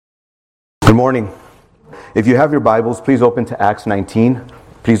Good morning. If you have your Bibles, please open to Acts 19.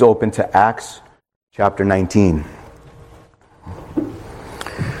 Please open to Acts chapter 19.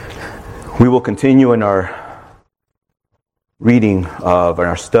 We will continue in our reading of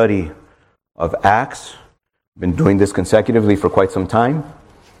our study of Acts. We've been doing this consecutively for quite some time.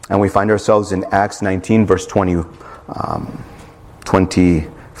 And we find ourselves in Acts 19, verse 25.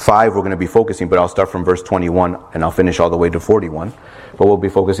 We're going to be focusing, but I'll start from verse 21 and I'll finish all the way to 41. But we'll be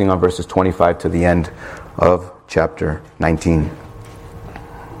focusing on verses 25 to the end of chapter 19.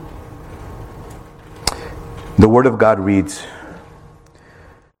 The Word of God reads,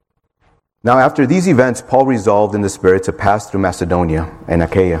 "Now after these events, Paul resolved in the Spirit to pass through Macedonia and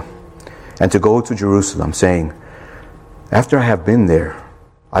Achaia, and to go to Jerusalem, saying, 'After I have been there,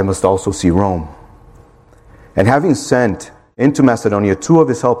 I must also see Rome.' And having sent into Macedonia two of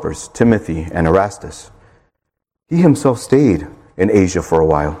his helpers, Timothy and Erastus, he himself stayed in Asia for a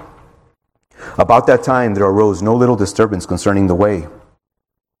while. About that time there arose no little disturbance concerning the way,"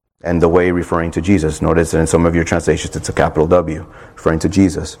 and the way referring to Jesus. Notice that in some of your translations it's a capital W, referring to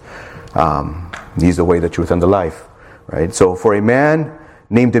Jesus. He's the way, the truth, and the life. Right? So for a man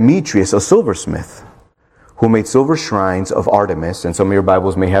named Demetrius, a silversmith, who made silver shrines of Artemis, and some of your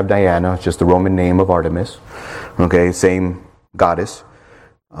Bibles may have Diana, just the Roman name of Artemis. Okay, same goddess.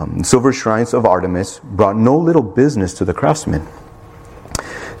 Silver shrines of Artemis brought no little business to the craftsmen.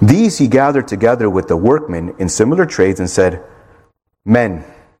 These he gathered together with the workmen in similar trades and said, "Men,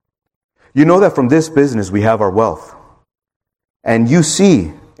 you know that from this business we have our wealth. And you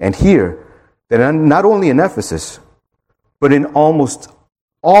see and hear that not only in Ephesus, but in almost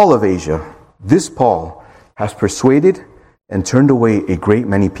all of Asia, this Paul has persuaded and turned away a great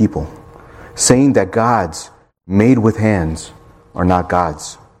many people, saying that gods made with hands are not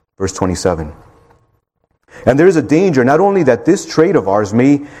gods." Verse 27. "And there is a danger not only that this trade of ours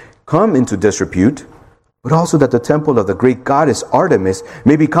may come into disrepute, but also that the temple of the great goddess Artemis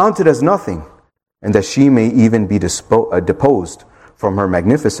may be counted as nothing, and that she may even be deposed from her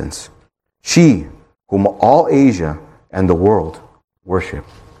magnificence, she whom all Asia and the world worship."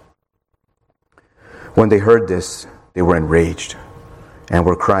 When they heard this, they were enraged and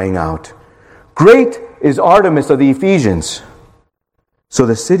were crying out, "Great is Artemis of the Ephesians!" So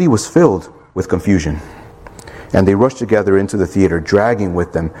the city was filled with confusion, and they rushed together into the theater, dragging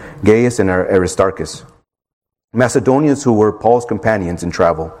with them Gaius and Aristarchus, Macedonians who were Paul's companions in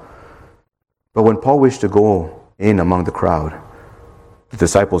travel. But when Paul wished to go in among the crowd, the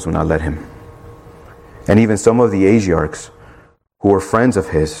disciples would not let him. And even some of the Asiarchs, who were friends of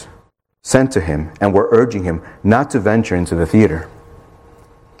his, sent to him and were urging him not to venture into the theater.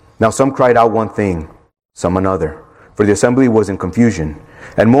 Now some cried out one thing, some another, for the assembly was in confusion,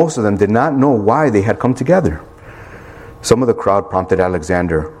 and most of them did not know why they had come together. Some of the crowd prompted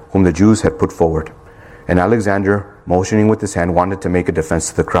Alexander, whom the Jews had put forward, and Alexander, motioning with his hand, wanted to make a defense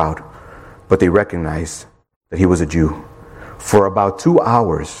to the crowd, but they recognized that he was a Jew. For about 2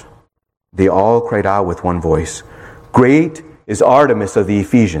 hours, they all cried out with one voice, "Great is Artemis of the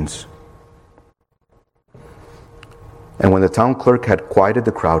Ephesians!" And when the town clerk had quieted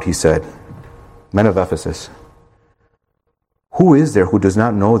the crowd, he said, "Men of Ephesus, who is there who does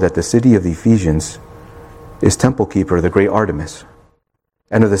not know that the city of the Ephesians is temple keeper of the great Artemis,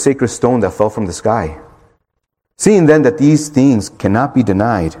 and of the sacred stone that fell from the sky? Seeing then that these things cannot be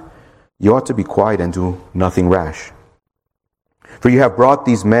denied, you ought to be quiet and do nothing rash. For you have brought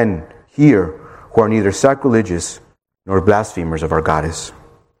these men here who are neither sacrilegious nor blasphemers of our goddess.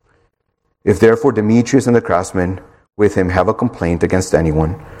 If therefore Demetrius and the craftsmen with him have a complaint against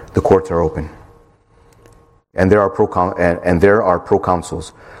anyone, the courts are open. And there are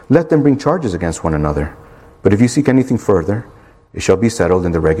proconsuls. Let them bring charges against one another. But if you seek anything further, it shall be settled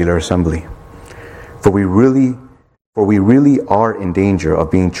in the regular assembly. For we really are in danger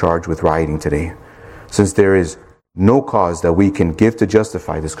of being charged with rioting today, since there is no cause that we can give to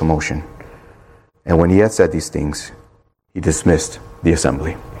justify this commotion." And when he had said these things, he dismissed the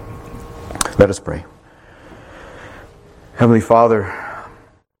assembly. Let us pray. Heavenly Father,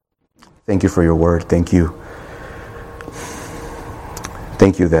 thank you for your word. Thank you.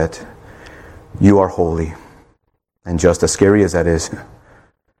 Thank you that you are holy and just, as scary as that is.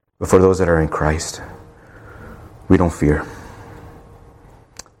 But for those that are in Christ, we don't fear,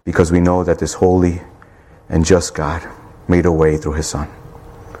 because we know that this holy and just God made a way through his Son.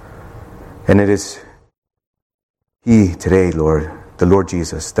 And it is he today, Lord, the Lord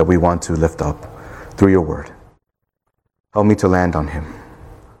Jesus, that we want to lift up through your word. Help me to land on him.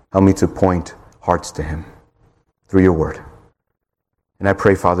 Help me to point hearts to him through your word. And I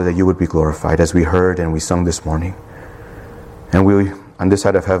pray, Father, that you would be glorified as we heard and we sung this morning. And we, on this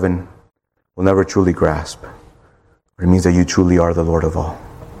side of heaven, will never truly grasp. It means that you truly are the Lord of all.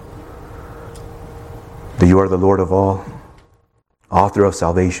 That you are the Lord of all, author of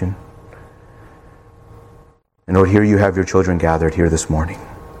salvation. And Lord, here you have your children gathered here this morning.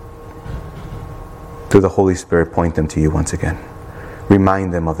 Through the Holy Spirit, point them to you once again.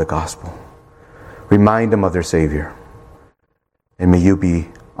 Remind them of the gospel. Remind them of their Savior. And may you be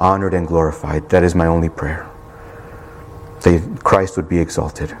honored and glorified. That is my only prayer. That Christ would be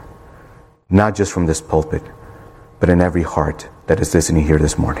exalted. Not just from this pulpit, but in every heart that is listening here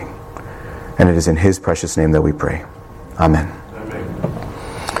this morning. And it is in His precious name that we pray. Amen.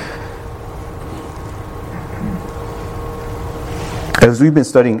 As we've been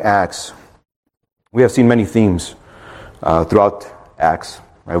studying Acts, we have seen many themes throughout Acts.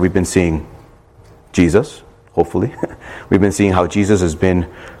 Right? We've been seeing Jesus, hopefully. We've been seeing how Jesus has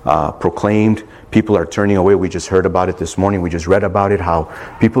been proclaimed. People are turning away. We just heard about it this morning. We just read about it, how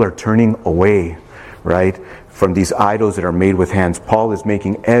people are turning away, right, from these idols that are made with hands. Paul is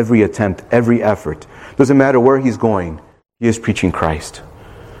making every attempt, every effort. Doesn't matter where he's going, he is preaching Christ.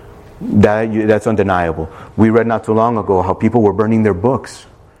 That's undeniable. We read not too long ago how people were burning their books,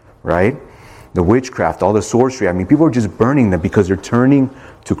 right? The witchcraft, all the sorcery. I mean, people are just burning them because they're turning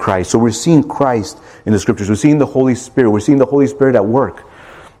to Christ. So we're seeing Christ in the Scriptures. We're seeing the Holy Spirit. We're seeing the Holy Spirit at work,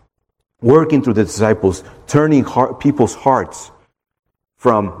 working through the disciples, turning people's hearts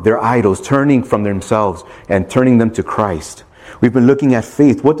from their idols, turning from themselves and turning them to Christ. We've been looking at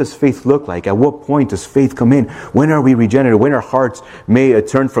faith. What does faith look like? At what point does faith come in? When are we regenerated? When our hearts may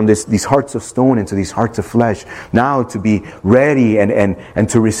turn from these hearts of stone into these hearts of flesh? Now to be ready and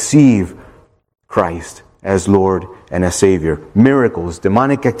to receive Christ as Lord and as Savior. Miracles,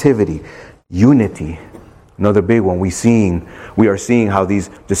 demonic activity, unity. Another big one. We are seeing how these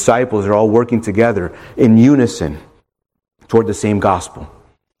disciples are all working together in unison toward the same gospel.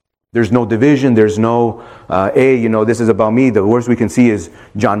 There's no division. There's no, this is about me. The worst we can see is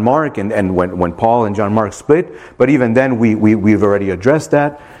John Mark and when Paul and John Mark split. But even then, we've already addressed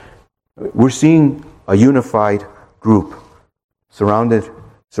that. We're seeing a unified group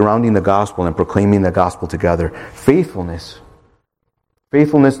surrounding the gospel and proclaiming the gospel together. Faithfulness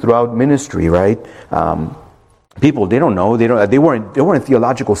throughout ministry, right? People, they don't know. They weren't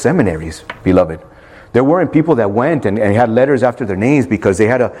theological seminaries, beloved. There weren't people that went and had letters after their names because they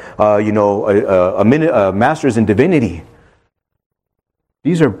had a master's in divinity.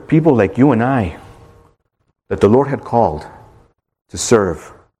 These are people like you and I that the Lord had called to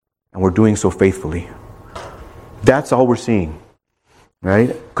serve, and we're doing so faithfully. That's all we're seeing,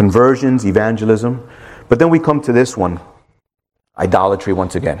 right? Conversions, evangelism. But then we come to this one, idolatry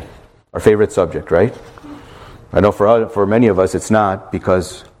once again. Our favorite subject, right? I know for many of us it's not,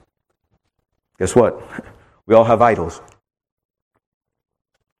 because guess what? We all have idols.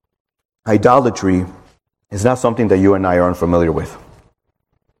 Idolatry is not something that you and I are unfamiliar with.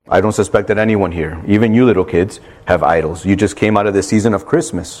 I don't suspect that anyone here, even you little kids, have idols. You just came out of the season of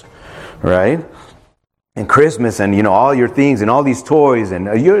Christmas, right? And Christmas and, all your things and all these toys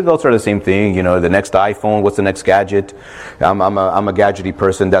and your adults are the same thing. The next iPhone, what's the next gadget? I'm a gadgety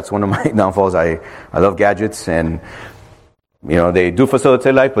person. That's one of my downfalls. I love gadgets and, they do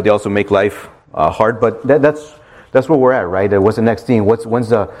facilitate life, but they also make life hard, but that's where we're at, right? What's the next thing? When's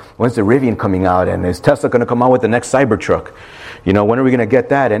the Rivian coming out? And is Tesla going to come out with the next Cybertruck? When are we going to get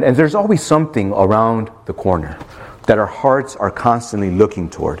that? And there's always something around the corner that our hearts are constantly looking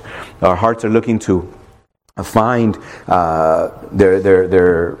toward. Our hearts are looking to find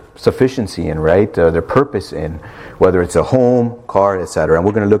their sufficiency in, right? Their purpose in, whether it's a home, car, etc. And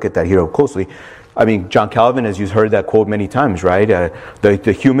we're going to look at that here closely. I mean, John Calvin, as you've heard that quote many times, right?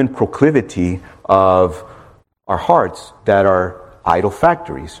 The human proclivity of our hearts that are idol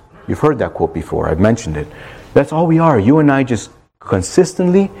factories. You've heard that quote before. I've mentioned it. That's all we are. You and I just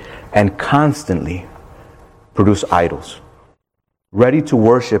consistently and constantly produce idols, ready to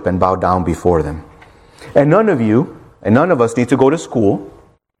worship and bow down before them. And none of you and none of us need to go to school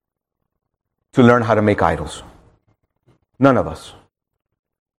to learn how to make idols. None of us.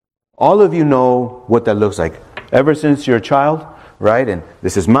 All of you know what that looks like. Ever since you're a child, right? And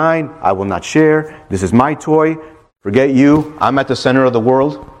this is mine, I will not share. This is my toy. Forget you. I'm at the center of the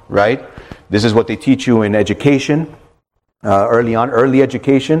world, right? This is what they teach you in education, early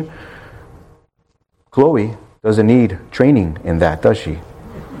education. Chloe doesn't need training in that, does she?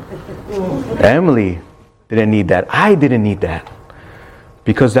 Emily didn't need that. I didn't need that.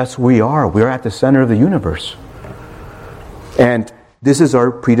 Because that's who we are. We're at the center of the universe. And this is our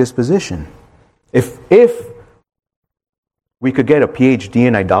predisposition. If we could get a PhD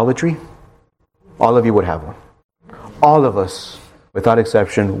in idolatry, all of you would have one. All of us, without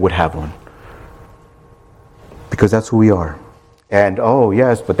exception, would have one. Because that's who we are. And, oh,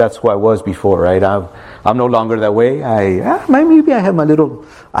 yes, but that's who I was before, right? I'm no longer that way. Maybe I have my little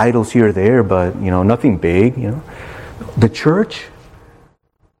idols here or there, but, nothing big, The church,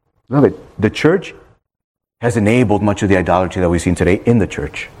 love it, the church has enabled much of the idolatry that we've seen today in the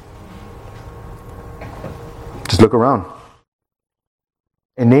church. Just look around.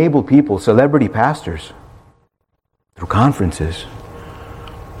 Enabled people, celebrity pastors, through conferences.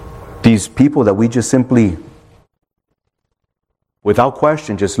 These people that we just simply, without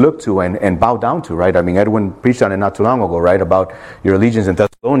question, just look to and bow down to, right? I mean, Edwin preached on it not too long ago, right? About your allegiance in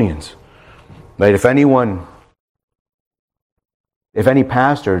Thessalonians. Right? If any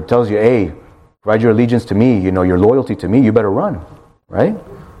pastor tells you, hey, provide your allegiance to me, your loyalty to me, you better run, right?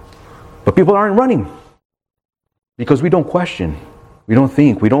 But people aren't running because we don't question. We don't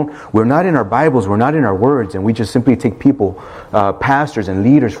think. We're not in our Bibles. We're not in our words. And we just simply take people, pastors and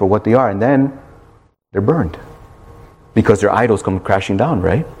leaders for what they are. And then they're burned. Because their idols come crashing down,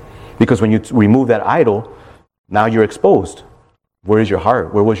 right? Because when you remove that idol, now you're exposed. Where is your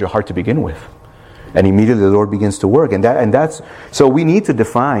heart? Where was your heart to begin with? And immediately the Lord begins to work. And that's so we need to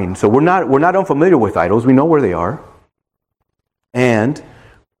define. So we're not unfamiliar with idols. We know where they are. And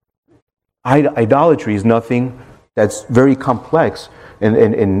idolatry is nothing that's very complex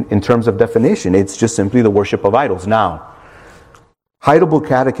in terms of definition. It's just simply the worship of idols. Now, Heidelberg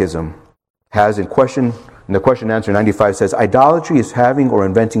Catechism has in the question and answer 95 says, idolatry is having or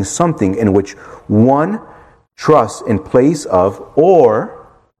inventing something in which one trusts in place of or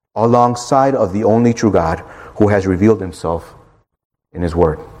alongside of the only true God who has revealed himself in his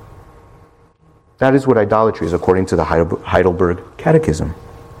word. That is what idolatry is according to the Heidelberg Catechism.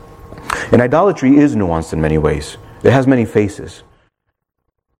 And idolatry is nuanced in many ways. It has many faces.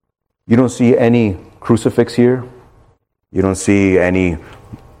 You don't see any crucifix here. You don't see any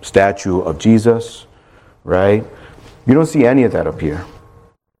statue of Jesus, right? You don't see any of that up here.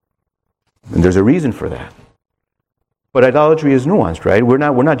 And there's a reason for that. But idolatry is nuanced, right? We're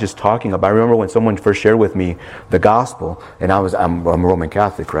not just talking about. I remember when someone first shared with me the gospel, and I'm a Roman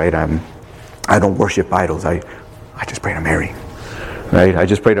Catholic, right? I don't worship idols. I just pray to Mary, right? I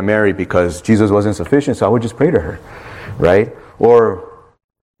just pray to Mary because Jesus wasn't sufficient, so I would just pray to her, right? Or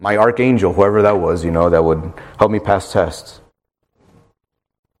my archangel, whoever that was, that would help me pass tests.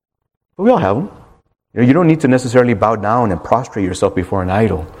 But we all have them. You don't need to necessarily bow down and prostrate yourself before an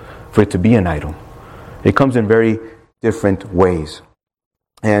idol for it to be an idol. It comes in very different ways.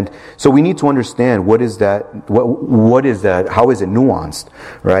 And so we need to understand what is that, what is that, how is it nuanced,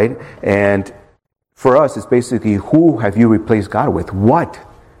 right? And for us, it's basically, who have you replaced God with? What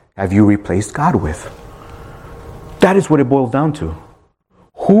have you replaced God with? That is what it boils down to.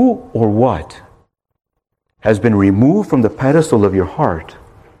 Who or what has been removed from the pedestal of your heart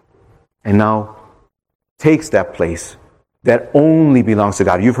and now takes that place that only belongs to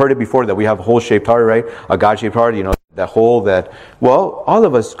God. You've heard it before that we have a hole-shaped heart, right? A God-shaped heart, that hole that, well, all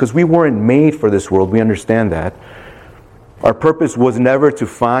of us, because we weren't made for this world, we understand that. Our purpose was never to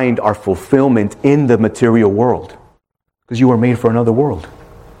find our fulfillment in the material world, because you were made for another world.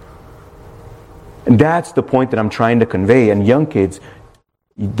 And that's the point that I'm trying to convey. And young kids,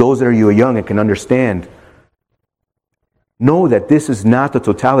 those that are young and can understand, know that this is not the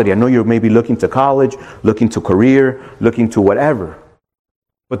totality. I know you're maybe looking to college, looking to career, looking to whatever.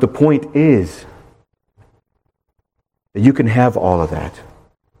 But the point is that you can have all of that,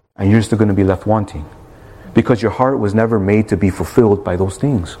 and you're still going to be left wanting. Because your heart was never made to be fulfilled by those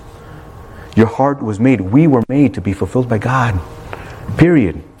things. Your heart was made, we were made to be fulfilled by God.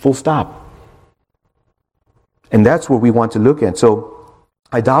 Period. Full stop. And that's what we want to look at. So,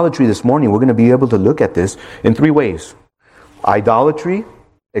 idolatry this morning, we're going to be able to look at this in three ways. Idolatry,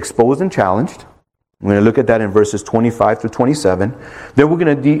 exposed and challenged. We're going to look at that in verses 25 through 27. Then we're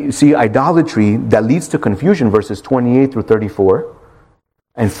going to see idolatry that leads to confusion, verses 28 through 34.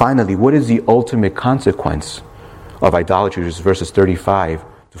 And finally, what is the ultimate consequence of idolatry, which is verses 35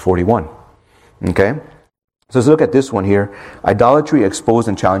 to 41. Okay? So let's look at this one here. Idolatry, exposed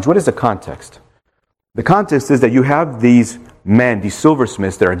and challenged. What is the context? The context is that you have these men, these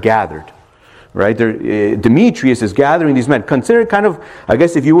silversmiths that are gathered. Right? Demetrius is gathering these men. Consider kind of, I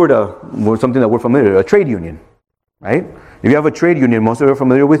guess if you were to, something that we're familiar with, a trade union. Right? If you have a trade union, most of you are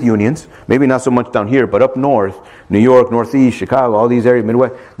familiar with unions. Maybe not so much down here, but up north, New York, Northeast, Chicago, all these areas,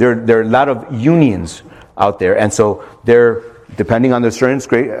 Midwest, there are a lot of unions out there. And so they're, depending on the certain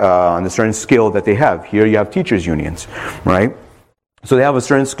skill that they have. Here you have teachers' unions. Right? So they have a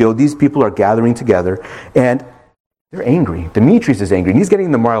certain skill. These people are gathering together, and they're angry. Demetrius is angry, and he's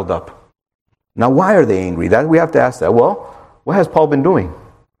getting them riled up. Now, why are they angry? That we have to ask that. Well, what has Paul been doing?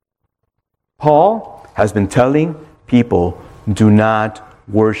 Paul has been telling people, do not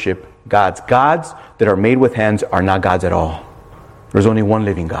worship gods. Gods that are made with hands are not gods at all. There's only one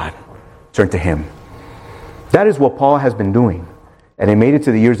living God. Turn to Him. That is what Paul has been doing. And it made it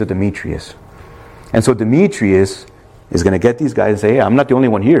to the ears of Demetrius. And so Demetrius is going to get these guys and say, hey, I'm not the only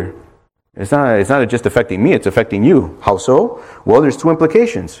one here. It's not just affecting me, it's affecting you. How so? Well, there's two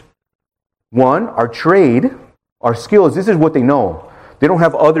implications. One, our trade, our skills, this is what they know. They don't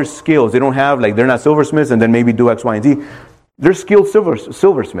have other skills. They don't have, they're not silversmiths and then maybe do X, Y, and Z. They're skilled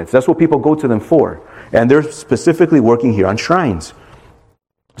silversmiths. That's what people go to them for. And they're specifically working here on shrines.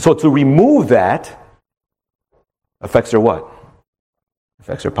 So to remove that affects their what?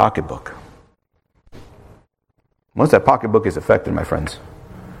 Affects their pocketbook. Once that pocketbook is affected, my friends,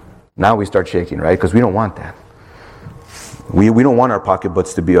 now we start shaking, right? Because we don't want that. We don't want our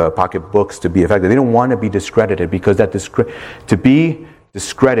pocketbooks to be affected. They don't want to be discredited, because to be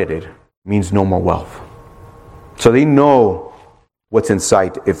discredited means no more wealth. So they know what's in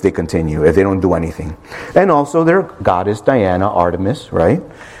sight if they continue, if they don't do anything. And also their goddess Diana, Artemis, right,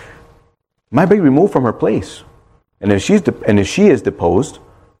 might be removed from her place. And if she is deposed,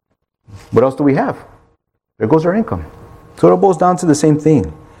 what else do we have? There goes our income. So it all boils down to the same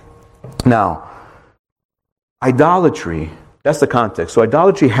thing. Now, idolatry, that's the context. So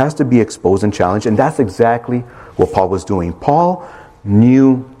idolatry has to be exposed and challenged, and that's exactly what Paul was doing. Paul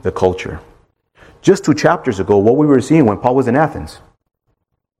knew the culture. Just 2 chapters ago, what we were seeing when Paul was in Athens,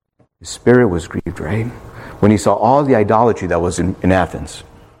 his spirit was grieved, right? When he saw all the idolatry that was in Athens.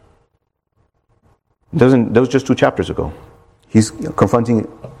 That was just 2 chapters ago. He's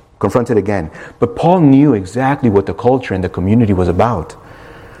confronted again. But Paul knew exactly what the culture and the community was about.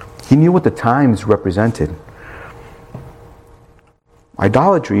 He knew what the times represented.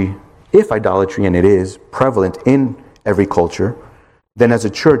 Idolatry, if idolatry, and it is prevalent in every culture, then as a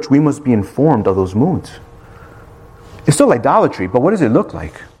church, we must be informed of those moods. It's still idolatry, but what does it look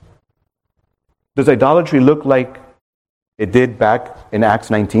like? Does idolatry look like it did back in Acts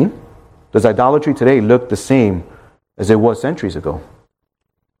 19? Does idolatry today look the same as it was centuries ago?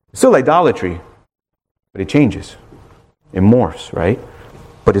 It's still idolatry, but it changes. It morphs, right?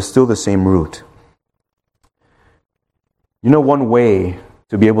 But it's still the same root. You know, one way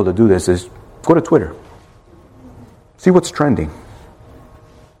to be able to do this is go to Twitter. See what's trending.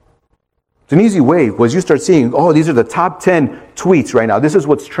 It's an easy way, because you start seeing, oh, these are the top 10 tweets right now. This is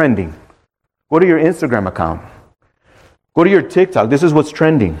what's trending. Go to your Instagram account. Go to your TikTok. This is what's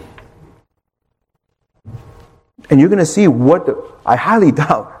trending. And you're going to see I highly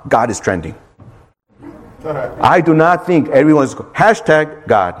doubt God is trending. I do not think everyone's hashtag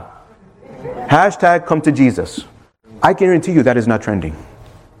God. Hashtag come to Jesus. I guarantee you that is not trending.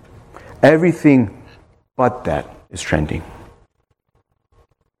 Everything but that is trending.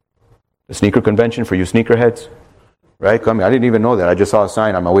 The sneaker convention for you sneakerheads, right? Come, I didn't even know that. I just saw a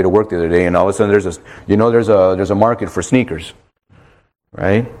sign on my way to work the other day, and all of a sudden there's a market for sneakers,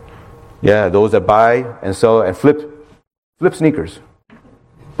 right? Yeah, those that buy and sell and flip sneakers.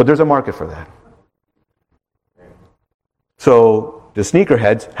 But there's a market for that. So the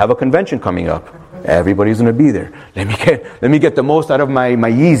sneakerheads have a convention coming up. Everybody's going to be there. Let me get the most out of my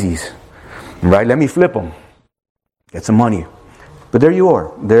Yeezys, right? Let me flip them, get some money. But there you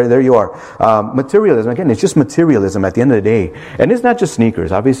are. There you are. Materialism, again, it's just materialism at the end of the day. And it's not just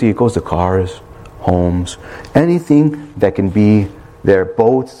sneakers. Obviously, it goes to cars, homes, anything that can be there.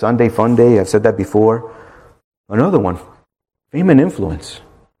 Boats, Sunday fun day. I've said that before. Another one, fame and influence.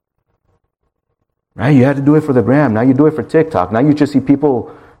 Right? You had to do it for the gram. Now you do it for TikTok. Now you just see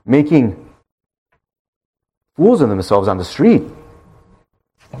people making fools of themselves on the street.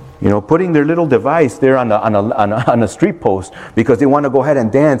 You know, putting their little device there on a street post because they want to go ahead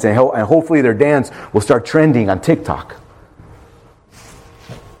and dance, and hopefully their dance will start trending on TikTok.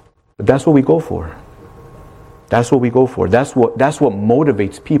 But that's what we go for. That's what we go for. That's what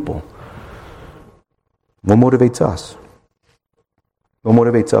motivates people. What motivates us? What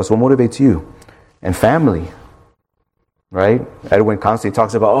motivates us? What motivates you? And family. Right? Edwin constantly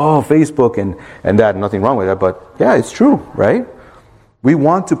talks about, Facebook and that. Nothing wrong with that, but yeah, it's true, right? We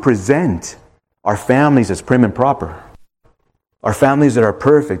want to present our families as prim and proper. Our families that are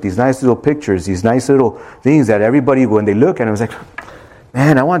perfect, these nice little pictures, these nice little things that everybody, when they look at it, was like,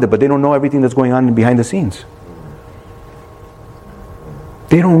 man, I want that, but they don't know everything that's going on behind the scenes.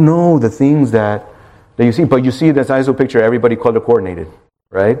 They don't know the things that you see, but you see this nice little picture, everybody color coordinated,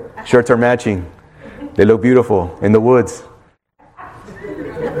 right? Shirts are matching. They look beautiful in the woods.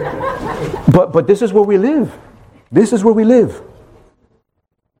 But this is where we live. This is where we live.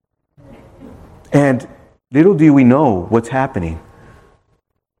 And little do we know what's happening.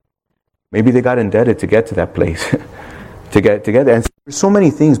 Maybe they got indebted to get to that place. to get there. And there's so many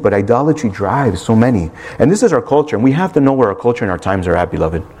things, but idolatry drives so many. And this is our culture, and we have to know where our culture and our times are at,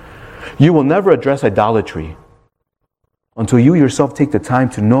 beloved. You will never address idolatry until you yourself take the time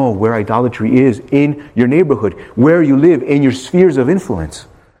to know where idolatry is in your neighborhood, where you live, in your spheres of influence.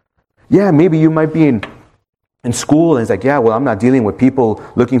 Yeah, maybe you might be in school, and it's like, yeah, well, I'm not dealing with people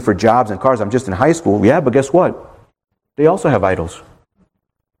looking for jobs and cars. I'm just in high school. Yeah, but guess what? They also have idols.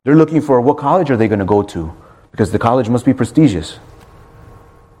 They're looking for what college are they going to go to, because the college must be prestigious.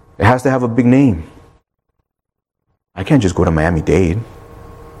 It has to have a big name. I can't just go to Miami-Dade.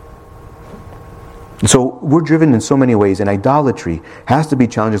 And so we're driven in so many ways, and idolatry has to be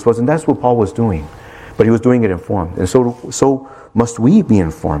challenged as well, and that's what Paul was doing. But he was doing it informed, and so must we be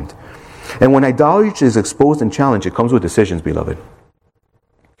informed. And when idolatry is exposed and challenged, it comes with decisions, beloved.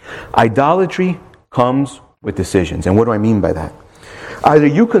 Idolatry comes with decisions. And what do I mean by that? Either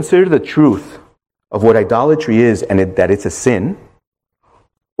you consider the truth of what idolatry is and that it's a sin,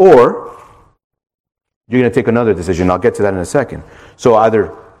 or you're going to take another decision. I'll get to that in a second. So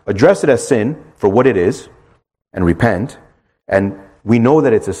either address it as sin for what it is and repent, and we know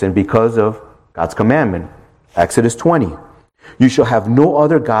that it's a sin because of God's commandment. Exodus 20. You shall have no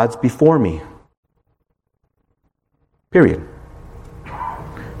other gods before me. Period.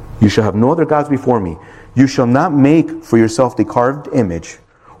 You shall have no other gods before me. You shall not make for yourself the carved image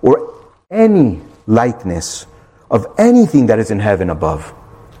or any likeness of anything that is in heaven above,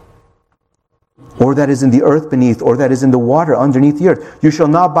 or that is in the earth beneath, or that is in the water underneath the earth. You shall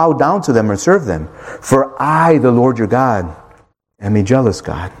not bow down to them or serve them. For I, the Lord your God, am a jealous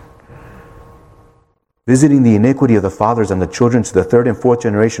God, visiting the iniquity of the fathers and the children to the third and fourth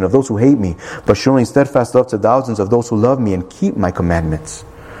generation of those who hate me, but showing steadfast love to thousands of those who love me and keep my commandments.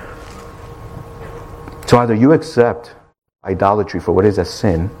 So either you accept idolatry for what is a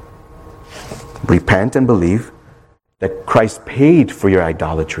sin, repent and believe that Christ paid for your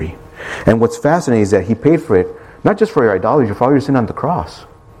idolatry. And what's fascinating is that He paid for it, not just for your idolatry, for all your sin on the cross.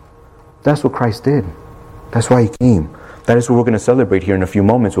 That's what Christ did. That's why He came. That is what we're going to celebrate here in a few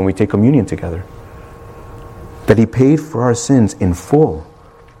moments when we take communion together. That He paid for our sins in full.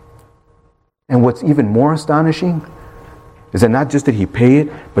 And what's even more astonishing is that not just did He pay it,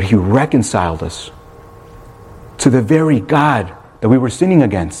 but He reconciled us to the very God that we were sinning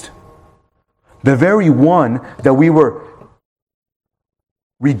against. The very one that we were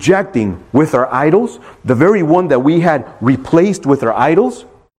rejecting with our idols, the very one that we had replaced with our idols,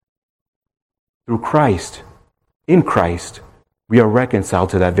 through Christ, in Christ, we are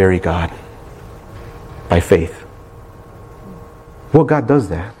reconciled to that very God by faith. What God does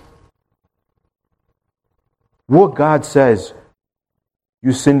that? What God says,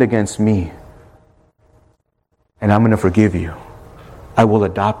 you sinned against me, and I'm going to forgive you. I will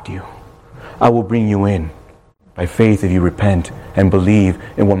adopt you. I will bring you in by faith if you repent and believe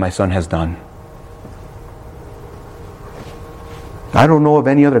in what my Son has done. I don't know of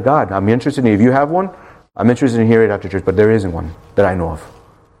any other God. I'm interested in, if you have one, I'm interested in hearing it after church, but there isn't one that I know of.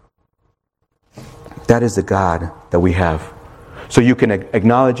 That is the God that we have. So you can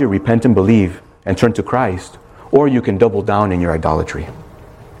acknowledge it, repent and believe, and turn to Christ, or you can double down in your idolatry.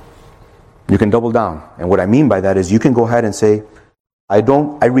 You can double down. And what I mean by that is you can go ahead and say, I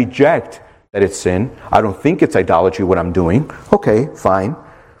reject that it's sin. I don't think it's idolatry what I'm doing. Okay, fine.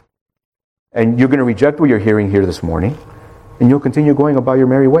 And you're going to reject what you're hearing here this morning, and you'll continue going about your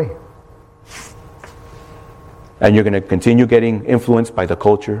merry way. And you're going to continue getting influenced by the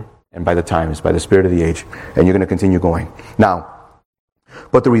culture and by the times, by the spirit of the age. And you're going to continue going. Now,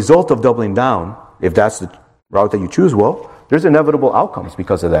 but the result of doubling down, if that's the route that you choose, well, there's inevitable outcomes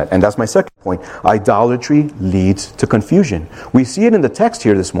because of that. And that's my second point. Idolatry leads to confusion. We see it in the text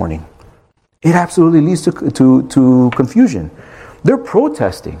here this morning. It absolutely leads to confusion. They're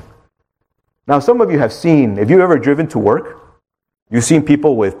protesting. Now, some of you have seen, if you've ever driven to work, you've seen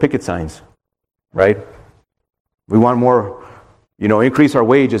people with picket signs, right? We want more, increase our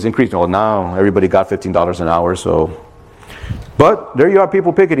wages, increase. Well, now everybody got $15 an hour, so. But there you are,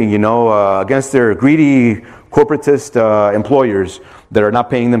 people picketing, against their greedy corporatist employers that are not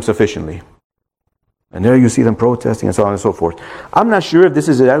paying them sufficiently. And there you see them protesting and so on and so forth. I'm not sure if this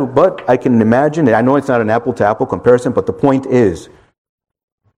is it, but I can imagine it. I know it's not an apple-to-apple comparison, but the point is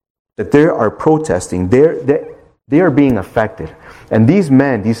that they are protesting. They are being affected. And these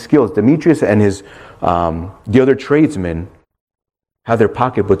men, these skills, Demetrius and his the other tradesmen, have their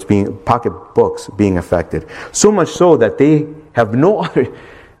pocketbooks being affected. So much so that they have no other.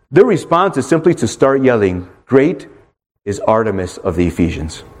 Their response is simply to start yelling, "Great is Artemis of the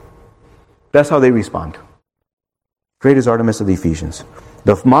Ephesians." That's how they respond. Great is Artemis of the Ephesians.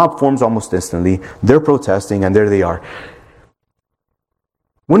 The mob forms almost instantly. They're protesting, and there they are.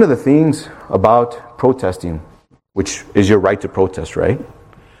 One of the things about protesting, which is your right to protest, right?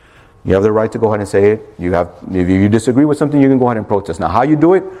 You have the right to go ahead and say it. If you disagree with something, you can go ahead and protest. Now, how you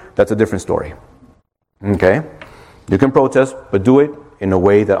do it, that's a different story. Okay? You can protest, but do it in a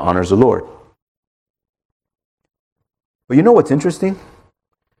way that honors the Lord. But you know what's interesting?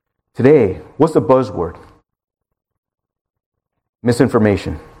 Today, what's the buzzword?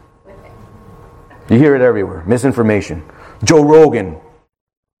 Misinformation. You hear it everywhere. Misinformation. Joe Rogan,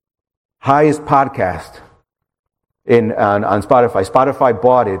 highest podcast on Spotify. Spotify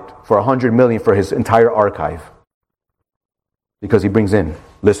bought it for $100 million for his entire archive because he brings in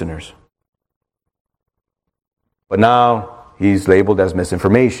listeners. But now he's labeled as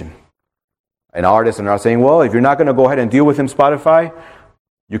misinformation. And artists are now saying, well, if you're not going to go ahead and deal with him, Spotify,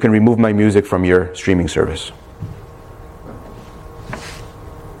 you can remove my music from your streaming service.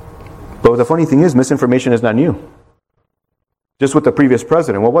 But the funny thing is, misinformation is not new. Just with the previous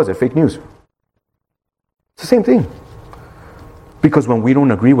president, what was it? Fake news. It's the same thing. Because when we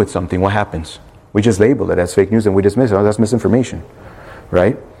don't agree with something, what happens? We just label it as fake news and we dismiss it. Oh, that's misinformation.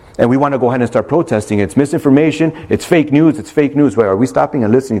 Right? And we want to go ahead and start protesting. It's misinformation. It's fake news. It's fake news. Right? Are we stopping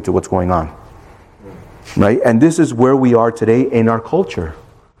and listening to what's going on? Right? And this is where we are today in our culture.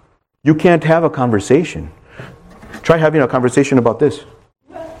 You can't have a conversation. Try having a conversation about this.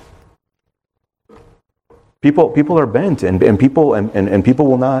 People are bent, and people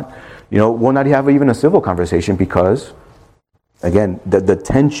will not, will not have even a civil conversation because, again, the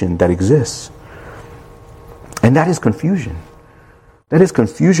tension that exists, and that is confusion. That is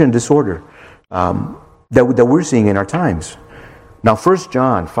confusion, disorder that we're seeing in our times. Now, 1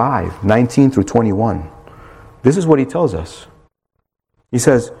 John 5:19 through 21. This is what he tells us. He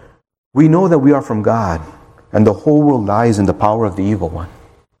says, "We know that we are from God, and the whole world lies in the power of the evil one."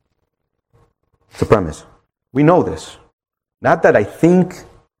 It's the premise. We know this. Not that I think.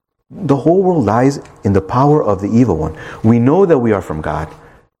 The whole world lies in the power of the evil one. We know that we are from God.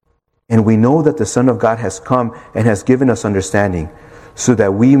 And we know that the Son of God has come and has given us understanding so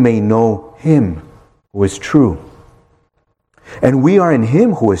that we may know Him who is true. And we are in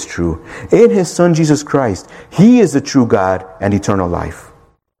Him who is true, in His Son Jesus Christ. He is the true God and eternal life.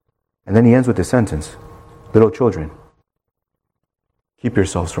 And then he ends with this sentence. Little children, keep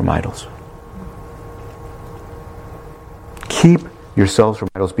yourselves from idols. Keep yourselves from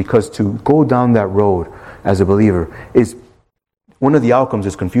idols, because to go down that road as a believer is one of the outcomes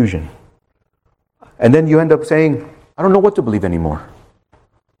is confusion. And then you end up saying, I don't know what to believe anymore.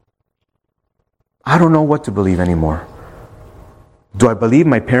 I don't know what to believe anymore. Do I believe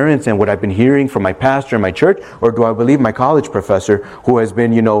my parents and what I've been hearing from my pastor in my church, or do I believe my college professor who has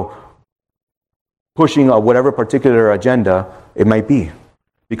been, pushing whatever particular agenda it might be?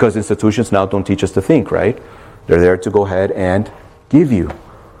 Because institutions now don't teach us to think, right? They're there to go ahead and give you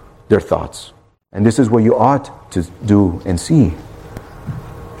their thoughts. And this is what you ought to do and see.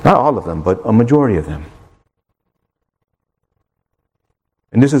 Not all of them, but a majority of them.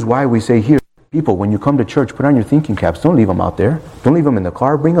 And this is why we say here, people, when you come to church, put on your thinking caps. Don't leave them out there. Don't leave them in the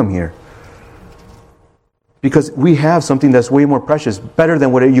car. Bring them here. Because we have something that's way more precious, better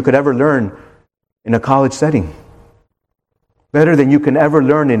than what you could ever learn in a college setting. Better than you can ever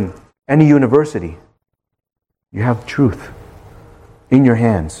learn in any university. You have truth in your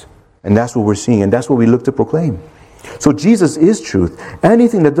hands. And that's what we're seeing. And that's what we look to proclaim. So Jesus is truth.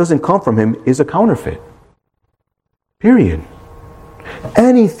 Anything that doesn't come from Him is a counterfeit. Period.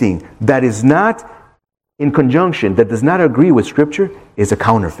 Anything that is not in conjunction, that does not agree with Scripture, is a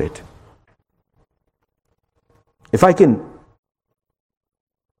counterfeit. If I can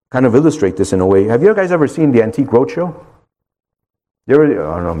kind of illustrate this in a way, have you guys ever seen the Antique Roadshow? I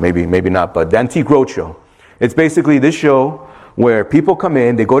don't know, maybe not, but the Antique Roadshow. It's basically this show where people come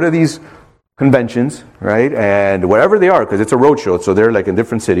in, they go to these conventions, right? And wherever they are, because it's a roadshow, so they're like in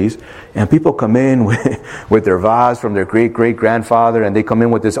different cities, and people come in with their vase from their great-great-grandfather, and they come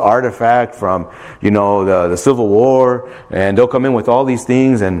in with this artifact from, the Civil War, and they'll come in with all these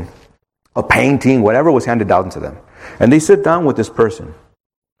things, and a painting, whatever was handed down to them. And they sit down with this person,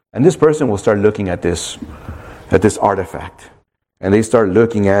 and this person will start looking at this artifact. And they start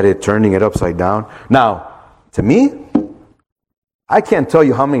looking at it, turning it upside down. Now, to me, I can't tell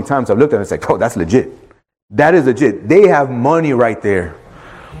you how many times I've looked at it and it's like, oh, that's legit. That is legit. They have money right there.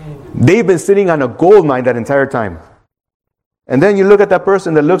 They've been sitting on a gold mine that entire time. And then you look at that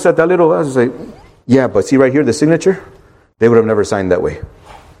person that looks at that little vase and say, yeah, but see right here, the signature? They would have never signed that way.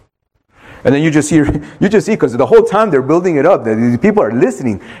 And then you just see, because the whole time they're building it up, these people are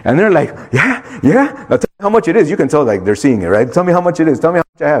listening, and they're like, yeah. Now tell me how much it is. You can tell like they're seeing it, right? Tell me how much it is. Tell me how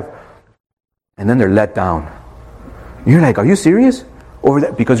much I have. And then they're let down. You're like, are you serious? Over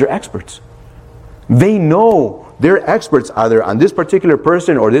that, because they're experts. They know they're experts either on this particular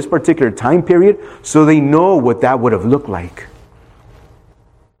person or this particular time period, so they know what that would have looked like.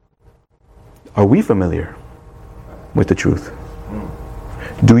 Are we familiar with the truth?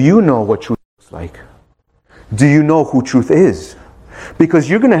 Do you know what truth looks like? Do you know who truth is? Because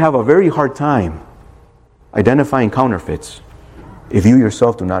you're going to have a very hard time identifying counterfeits if you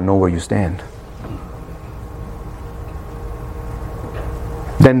yourself do not know where you stand.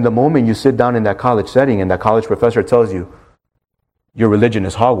 Then the moment you sit down in that college setting and that college professor tells you your religion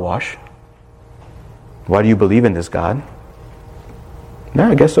is hogwash, why do you believe in this God? Yeah,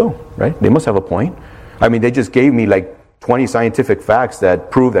 I guess so, right? They must have a point. I mean, they just gave me like 20 scientific facts that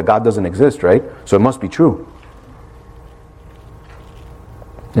prove that God doesn't exist, right? So it must be true.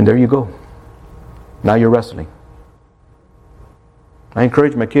 And there you go. Now you're wrestling. I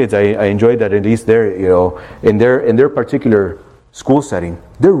encourage my kids. I enjoy that at least they're, in their particular school setting,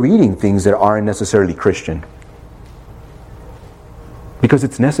 they're reading things that aren't necessarily Christian. Because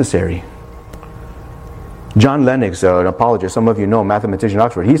it's necessary. John Lennox, an apologist, some of you know, mathematician at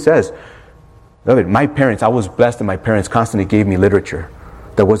Oxford, he says, I was blessed and my parents constantly gave me literature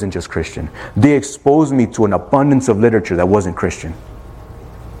that wasn't just Christian. They exposed me to an abundance of literature that wasn't Christian.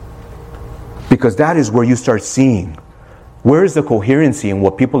 Because that is where you start seeing, where is the coherency in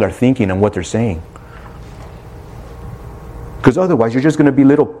what people are thinking and what they're saying. Because otherwise you're just going to be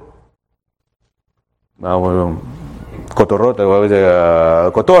little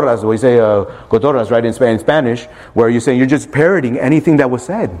cotorras, we say cotorras, right, in Spanish, where you're saying you're just parroting anything that was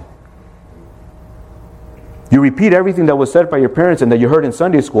said. You repeat everything that was said by your parents and that you heard in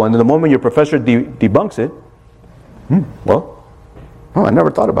Sunday school, and the moment your professor debunks it, I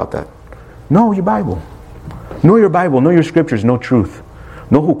never thought about that. Know your Bible. Know your Bible, know your scriptures, know truth.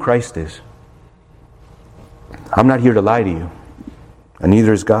 Know who Christ is. I'm not here to lie to you, and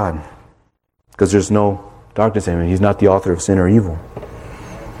neither is God, because there's no darkness in him. He's not the author of sin or evil.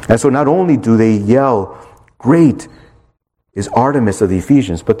 And so not only do they yell, great is Artemis of the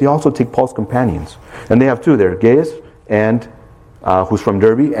Ephesians, but they also take Paul's companions. And they have two there, Gaius, and who's from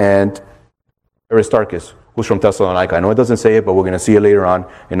Derbe, and Aristarchus, who's from Thessalonica. I know it doesn't say it, but we're going to see it later on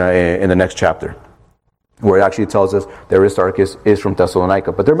in the next chapter, where it actually tells us that Aristarchus is from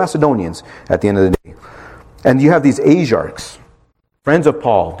Thessalonica. But they're Macedonians at the end of the day. And you have these Asiarchs, friends of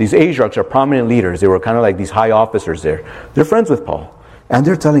Paul. These Asiarchs are prominent leaders. They were kind of like these high officers there. They're friends with Paul. And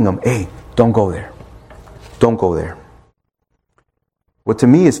they're telling him, hey, don't go there. Don't go there. What to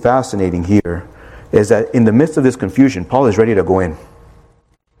me is fascinating here is that in the midst of this confusion, Paul is ready to go in.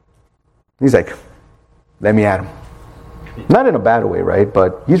 He's like, let me at him. Not in a bad way, right?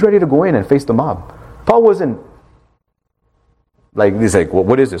 But he's ready to go in and face the mob. Paul wasn't like, he's like, well,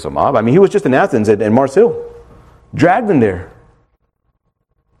 what is this, a mob? I mean, he was just in Athens and Mars Hill. Dragged them there.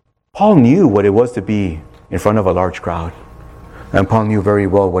 Paul knew what it was to be in front of a large crowd. And Paul knew very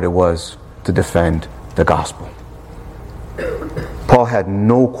well what it was to defend the gospel. Paul had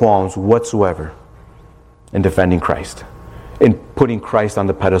no qualms whatsoever in defending Christ, in putting Christ on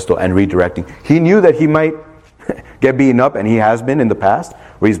the pedestal and redirecting. He knew that he might get beaten up, and he has been in the past,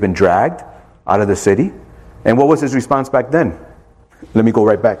 where he's been dragged out of the city. And what was his response back then? Let me go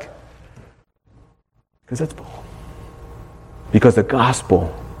right back. Because that's Paul. Because the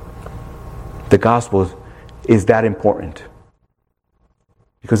gospel is that important.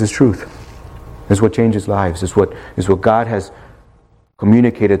 Because it's truth. It's what changes lives. It's what God has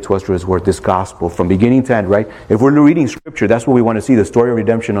communicated to us through His Word, this gospel, from beginning to end, right? If we're reading Scripture, that's what we want to see, the story of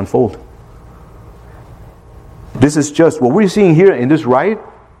redemption unfold. This is just, what we're seeing here in this rite,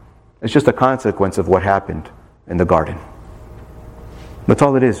 it's just a consequence of what happened in the garden. That's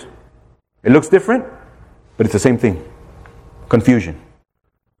all it is. It looks different, but it's the same thing. Confusion.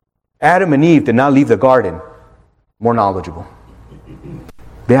 Adam and Eve did not leave the garden more knowledgeable.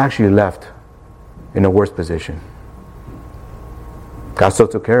 They actually left in a worse position. God still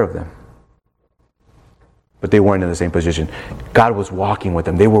took care of them. But they weren't in the same position. God was walking with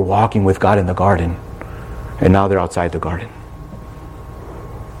them. They were walking with God in the garden. And now they're outside the garden.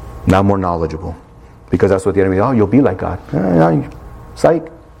 Now more knowledgeable. Because that's what the enemy, you'll be like God.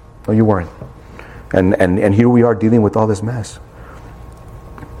 Psych. No, you weren't. And here we are dealing with all this mess.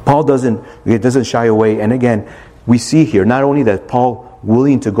 Paul doesn't shy away. And again, we see here not only that Paul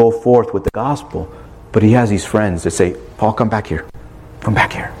willing to go forth with the gospel, but he has these friends that say, Paul, come back here. Come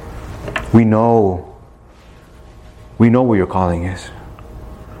back here. We know where your calling is.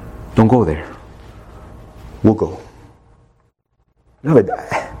 Don't go there. We'll go. No,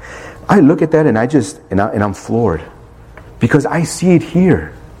 I look at that and I'm floored. Because I see it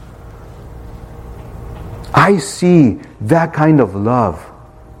here. I see that kind of love.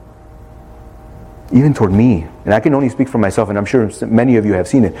 Even toward me. And I can only speak for myself, and I'm sure many of you have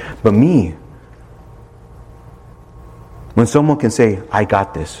seen it. But me. When someone can say, I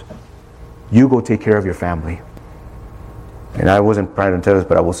got this. You go take care of your family. And I wasn't planning to tell this,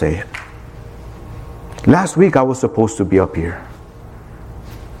 but I will say it. Last week I was supposed to be up here.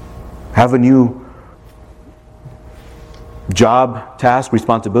 Have a new job, task,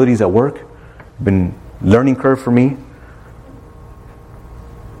 responsibilities at work. Been learning curve for me.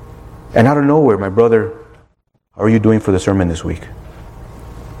 And out of nowhere, my brother, how are you doing for the sermon this week?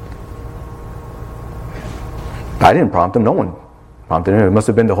 I didn't prompt him. No one prompted him. It must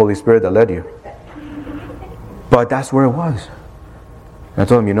have been the Holy Spirit that led you. But that's where it was. And I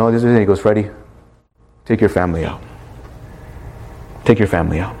told him, this is it. He goes, Freddie, take your family out. Take your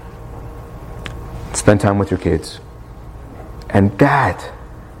family out. Spend time with your kids. And that,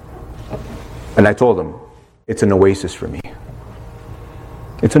 and I told him, it's an oasis for me.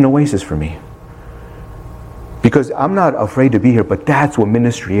 It's an oasis for me. Because I'm not afraid to be here, but that's what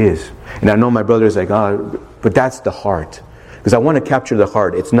ministry is. And I know my brother is like, but that's the heart. Because I want to capture the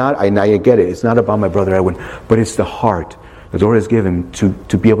heart. It's not, I get it, it's not about my brother Edwin, but it's the heart the Lord has given to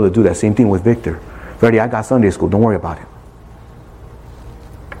be able to do that. Same thing with Victor. Freddie, I got Sunday school, don't worry about it.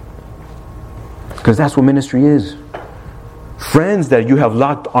 Because that's what ministry is. Friends that you have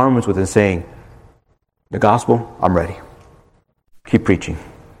locked arms with and saying, the gospel, I'm ready. Keep preaching.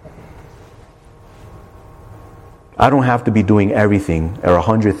 I don't have to be doing everything or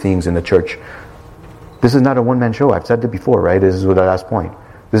 100 things in the church. This is not a one-man show. I've said it before, right? This is the last point.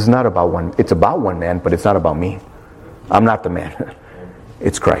 This is not about one. It's about one man, but it's not about me. I'm not the man.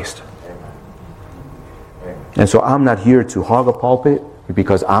 It's Christ. And so I'm not here to hog a pulpit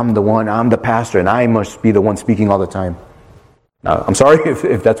because I'm the pastor, and I must be the one speaking all the time. Now, I'm sorry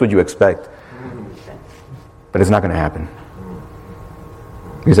if that's what you expect. But it's not going to happen.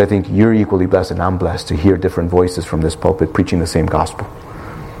 Because I think you're equally blessed and I'm blessed to hear different voices from this pulpit preaching the same gospel.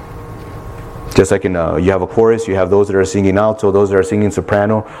 Just like you have a chorus, you have those that are singing alto, those that are singing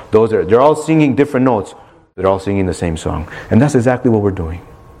soprano, they're all singing different notes. They're all singing the same song. And that's exactly what we're doing.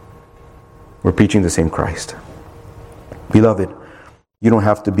 We're preaching the same Christ. Beloved, you don't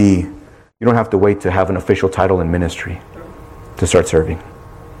have to wait to have an official title in ministry to start serving.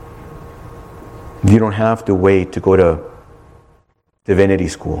 You don't have to wait to go to divinity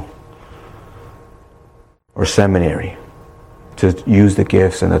school or seminary to use the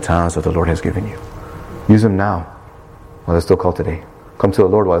gifts and the talents that the Lord has given you. Use them now while it's still called today. Come to the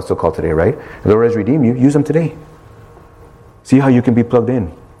Lord while it's still called today, right? The Lord has redeemed you. Use them today. See how you can be plugged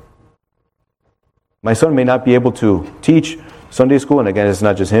in. My son may not be able to teach Sunday school, and again, it's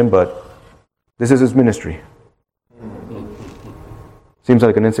not just him, but this is his ministry. Seems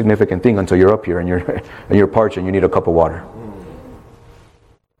like an insignificant thing until you're up here and you're parched and you need a cup of water.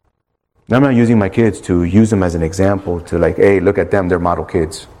 And I'm not using my kids to use them as an example to like, hey, look at them, they're model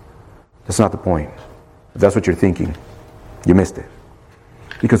kids. That's not the point. If that's what you're thinking, you missed it.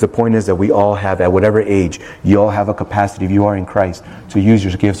 Because the point is that we all have, at whatever age, you all have a capacity, if you are in Christ, to use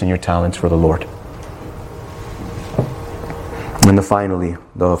your gifts and your talents for the Lord. And the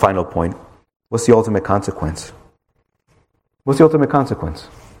final point, what's the ultimate consequence? What's the ultimate consequence?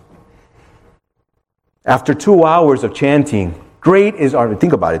 After 2 hours of chanting, great is our,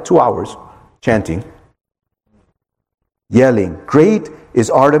 think about it, 2 hours chanting, yelling, great is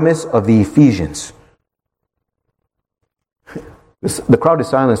Artemis of the Ephesians. The crowd is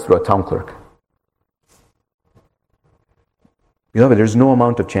silenced through a town clerk. Beloved, there's no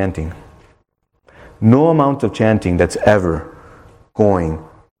amount of chanting that's ever going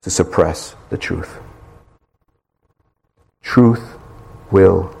to suppress the truth. Truth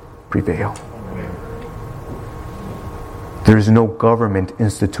will prevail. There is no government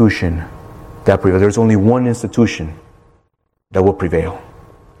institution that prevails. There's only one institution that will prevail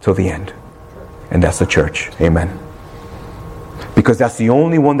till the end. And that's the church. Amen. Because that's the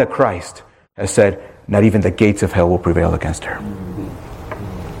only one that Christ has said, not even the gates of hell will prevail against her.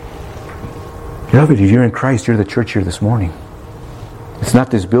 Beloved, if you're in Christ, you're the church here this morning. It's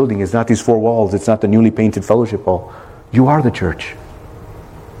not this building, it's not these four walls, it's not the newly painted fellowship hall. You are the church.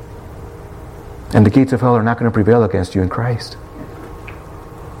 And the gates of hell are not going to prevail against you in Christ.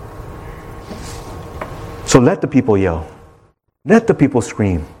 So let the people yell. Let the people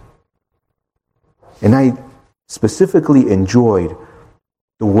scream. And I specifically enjoyed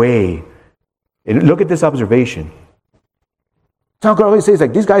the way, and look at this observation. It's not going to say, it's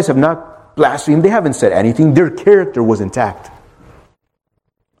like, these guys have not blasphemed. They haven't said anything. Their character was intact.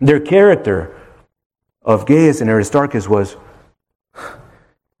 Their character of Gaius and Aristarchus was,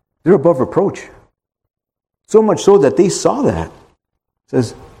 they're above reproach. So much so that they saw that. It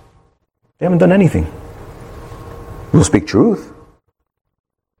says, they haven't done anything. We'll speak truth.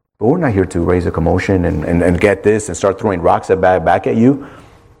 But we're not here to raise a commotion and get this and start throwing rocks back at you.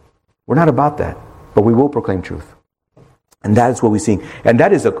 We're not about that. But we will proclaim truth. And that is what we see. And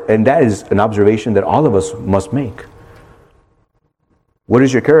that is an observation that all of us must make. What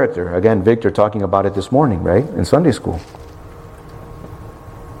is your character? Again, Victor talking about it this morning, right? In Sunday school.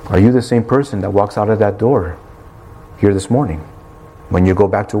 Are you the same person that walks out of that door here this morning? When you go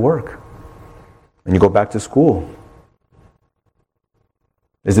back to work? When you go back to school?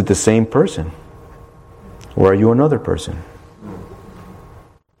 Is it the same person? Or are you another person?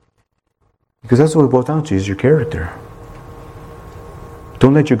 Because that's what it boils down to, is your character.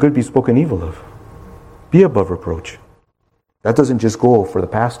 Don't let your good be spoken evil of. Be above reproach. That doesn't just go for the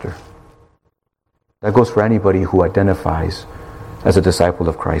pastor. That goes for anybody who identifies as a disciple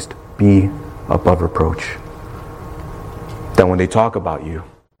of Christ. Be above reproach. That when they talk about you,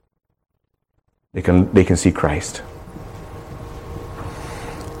 they can see Christ.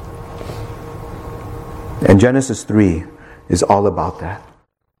 And Genesis 3 is all about that.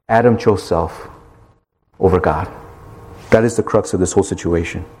 Adam chose self over God. That is the crux of this whole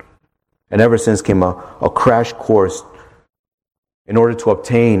situation. And ever since came a crash course in order to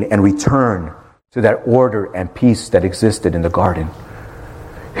obtain and return to that order and peace that existed in the garden.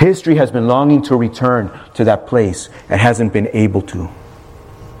 History has been longing to return to that place and hasn't been able to.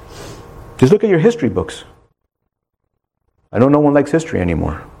 Just look at your history books. I know no one likes history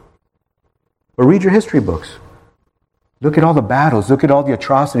anymore. But read your history books. Look at all the battles. Look at all the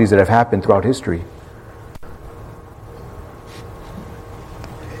atrocities that have happened throughout history.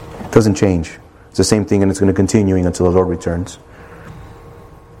 It doesn't change. It's the same thing, and it's going to continue until the Lord returns.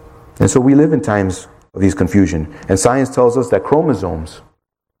 And so we live in times of these confusion. And science tells us that chromosomes,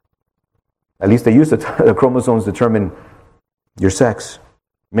 at least they use the chromosomes to determine your sex.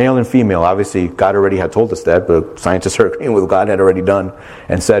 Male and female. Obviously, God already had told us that, but scientists are agreeing with what God had already done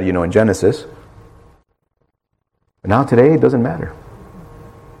and said, in Genesis. But now today, it doesn't matter.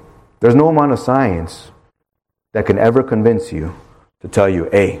 There's no amount of science that can ever convince you to tell you,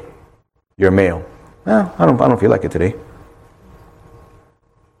 hey, you're male. I don't feel like it today.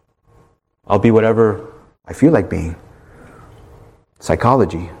 I'll be whatever I feel like being.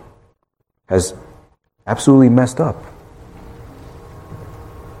 Psychology has absolutely messed up.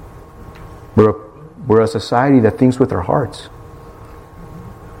 We're a society that thinks with our hearts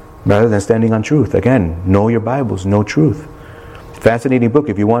rather than standing on truth. Again, know your Bibles, know truth. Fascinating book.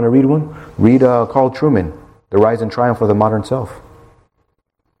 If you want to read one, read Carl Trueman, The Rise and Triumph of the Modern Self.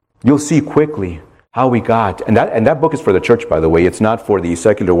 You'll see quickly how we got, and that book is for the church, by the way. It's not for the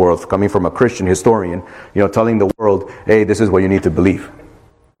secular world, coming from a Christian historian, telling the world, hey, this is what you need to believe.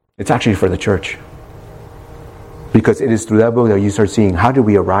 It's actually for the church. Because it is through that book that you start seeing, how did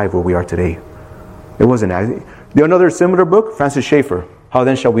we arrive where we are today? It wasn't. Another similar book, Francis Schaeffer, How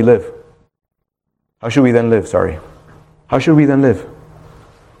Then Shall We Live? How should we then live? Sorry. How should we then live?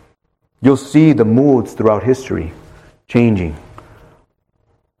 You'll see the moods throughout history changing.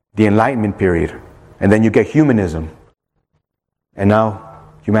 The Enlightenment period. And then you get humanism. And now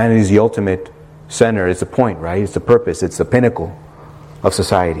humanity is the ultimate center. It's the point, right? It's the purpose. It's the pinnacle of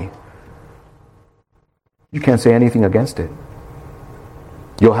society. You can't say anything against it.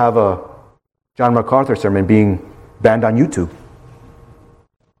 You'll have a John MacArthur sermon being banned on YouTube.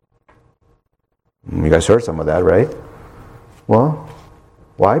 You guys heard some of that, right? Well,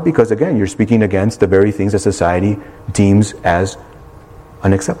 why? Because again, you're speaking against the very things that society deems as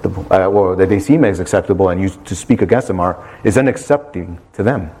unacceptable, or that they seem as acceptable, and you to speak against them is unaccepting to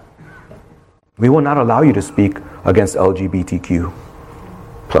them. We will not allow you to speak against LGBTQ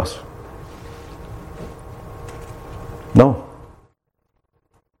plus. No.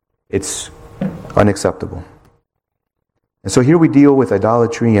 It's unacceptable. And so here we deal with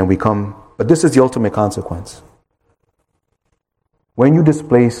idolatry and but this is the ultimate consequence. When you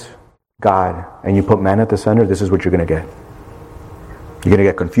displace God and you put man at the center, this is what you're going to get. You're going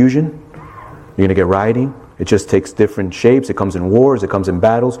to get confusion. You're going to get rioting. It just takes different shapes. It comes in wars. It comes in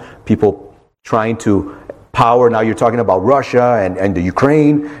battles. People trying to power. Now you're talking about Russia and the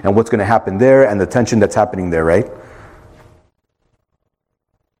Ukraine and what's going to happen there and the tension that's happening there, right?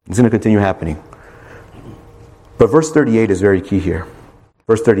 It's going to continue happening. But verse 38 is very key here.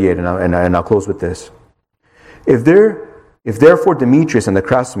 Verse 38, and I'll close with this. If therefore Demetrius and the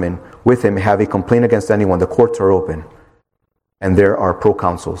craftsmen with him have a complaint against anyone, the courts are open. and there are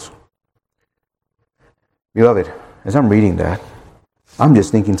proconsuls. Beloved, as I'm reading that, I'm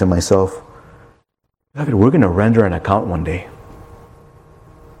just thinking to myself, beloved, we're going to render an account one day.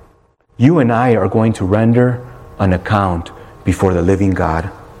 You and I are going to render an account before the living God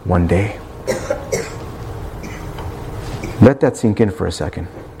one day. Let that sink in for a second.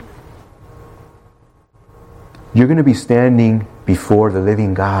 You're going to be standing before the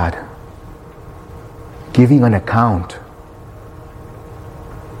living God, giving an account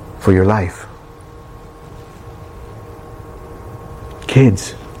for your life.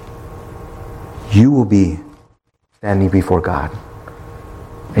 Kids, you will be standing before God.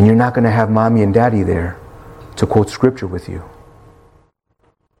 And you're not going to have mommy and daddy there to quote scripture with you.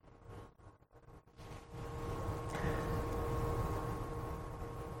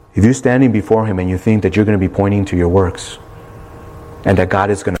 If you're standing before Him and you think that you're going to be pointing to your works and that God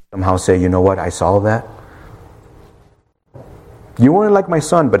is going to somehow say, you know what, I saw that. You weren't like my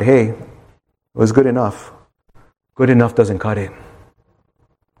son, but hey, it was good enough. Good enough doesn't cut it.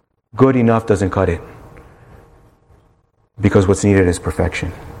 Good enough doesn't cut it. Because what's needed is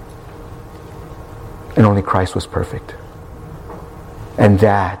perfection. And only Christ was perfect. And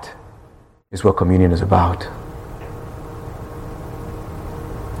that is what communion is about.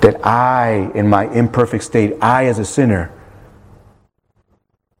 That I, in my imperfect state, I as a sinner,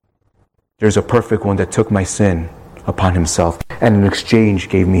 there's a perfect one that took my sin upon Himself and in exchange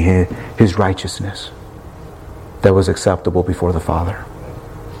gave me His righteousness that was acceptable before the Father.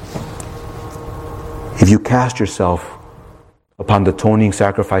 If you cast yourself upon the atoning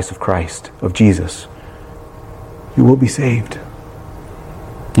sacrifice of Christ, of Jesus, you will be saved.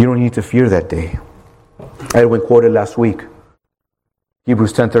 You don't need to fear that day. Edwin quoted last week,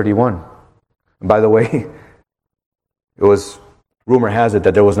 Hebrews 10:31. And by the way, rumor has it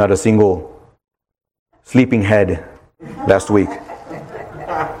that there was not a single sleeping head last week.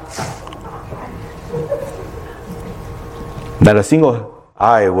 Not a single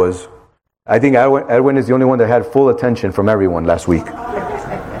eye was. I think Edwin is the only one that had full attention from everyone last week.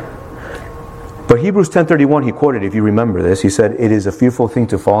 But Hebrews 10:31, he quoted, if you remember this, he said, it is a fearful thing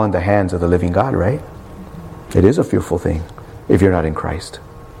to fall in the hands of the living God, right? It is a fearful thing if you're not in Christ.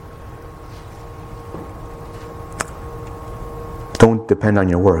 Don't depend on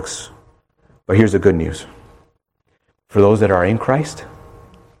your works. But here's the good news. For those that are in Christ,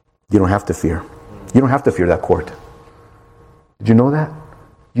 you don't have to fear. You don't have to fear that court. Did you know that?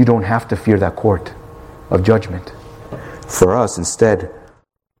 You don't have to fear that court of judgment. For us, instead,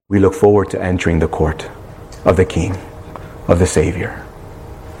 we look forward to entering the court of the King, of the Savior.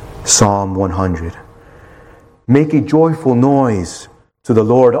 Psalm 100. Make a joyful noise to the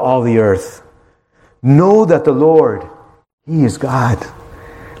Lord, all the earth. Know that the Lord, He is God.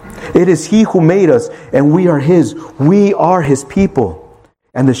 It is He who made us, and we are His. We are His people,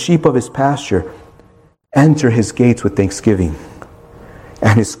 and the sheep of His pasture. Enter His gates with thanksgiving,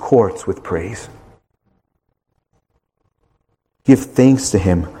 and His courts with praise. Give thanks to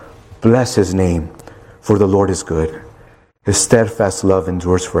Him. Bless His name, for the Lord is good. His steadfast love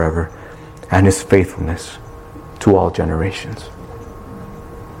endures forever, and His faithfulness to all generations.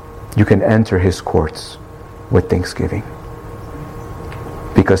 You can enter His courts with thanksgiving.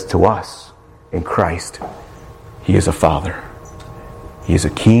 Because to us, in Christ, He is a Father. He is a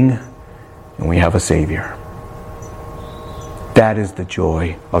King, and we have a Savior. That is the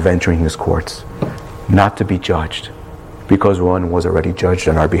joy of entering His courts. Not to be judged, because one was already judged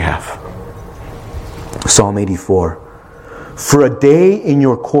on our behalf. Psalm 84. For a day in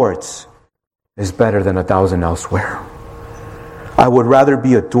your courts is better than 1,000 elsewhere. I would rather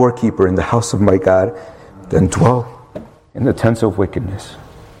be a doorkeeper in the house of my God than dwell in the tents of wickedness.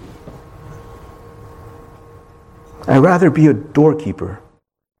 I'd rather be a doorkeeper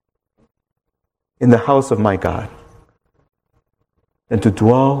in the house of my God than to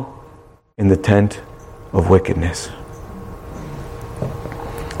dwell in the tent of wickedness.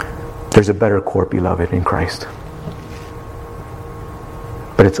 There's a better court, beloved, in Christ.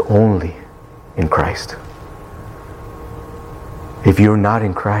 But it's only in Christ. If you're not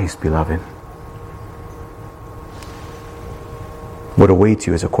in Christ, beloved, what awaits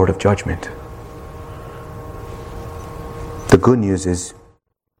you is a court of judgment. The good news is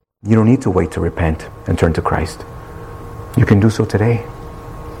you don't need to wait to repent and turn to Christ. You can do so today.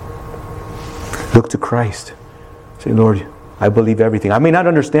 Look to Christ. Say, Lord, I believe everything. I may not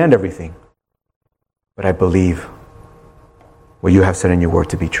understand everything, but I believe what you have said in your word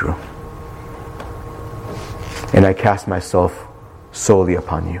to be true. And I cast myself solely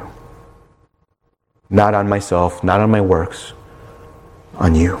upon you. Not on myself, not on my works,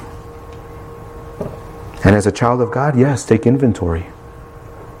 on you. And as a child of God, yes, take inventory.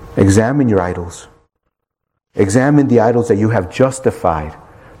 Examine your idols. Examine the idols that you have justified,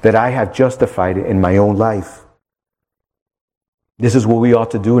 that I have justified in my own life. This is what we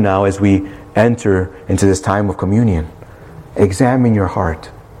ought to do now as we enter into this time of communion. Examine your heart.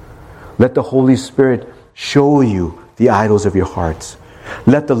 Let the Holy Spirit show you the idols of your hearts.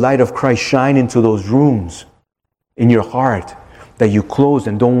 Let the light of Christ shine into those rooms in your heart that you close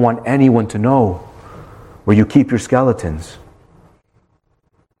and don't want anyone to know, where you keep your skeletons.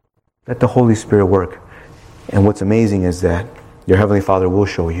 Let the Holy Spirit work. And what's amazing is that your Heavenly Father will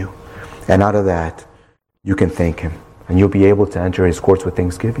show you. And out of that, you can thank Him. And you'll be able to enter His courts with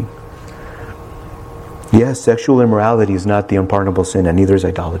thanksgiving. Yes, sexual immorality is not the unpardonable sin, and neither is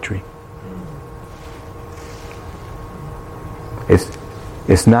idolatry.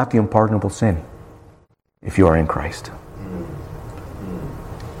 It's not the unpardonable sin if you are in Christ.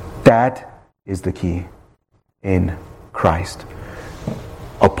 That is the key. In Christ.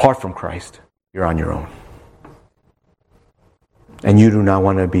 Apart from Christ, you're on your own. And you do not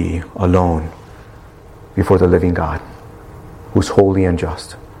want to be alone before the living God, who's holy and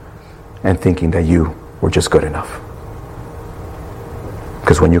just, and thinking that you were just good enough.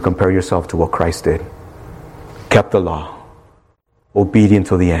 Because when you compare yourself to what Christ did, kept the law, obedient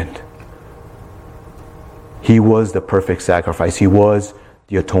to the end, He was the perfect sacrifice. He was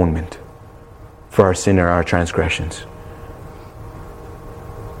the atonement for our sin and our transgressions.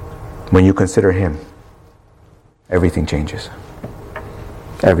 When you consider Him, everything changes.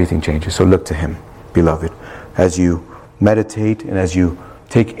 Everything changes. So look to Him, beloved, as you meditate and as you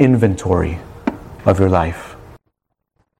take inventory of your life.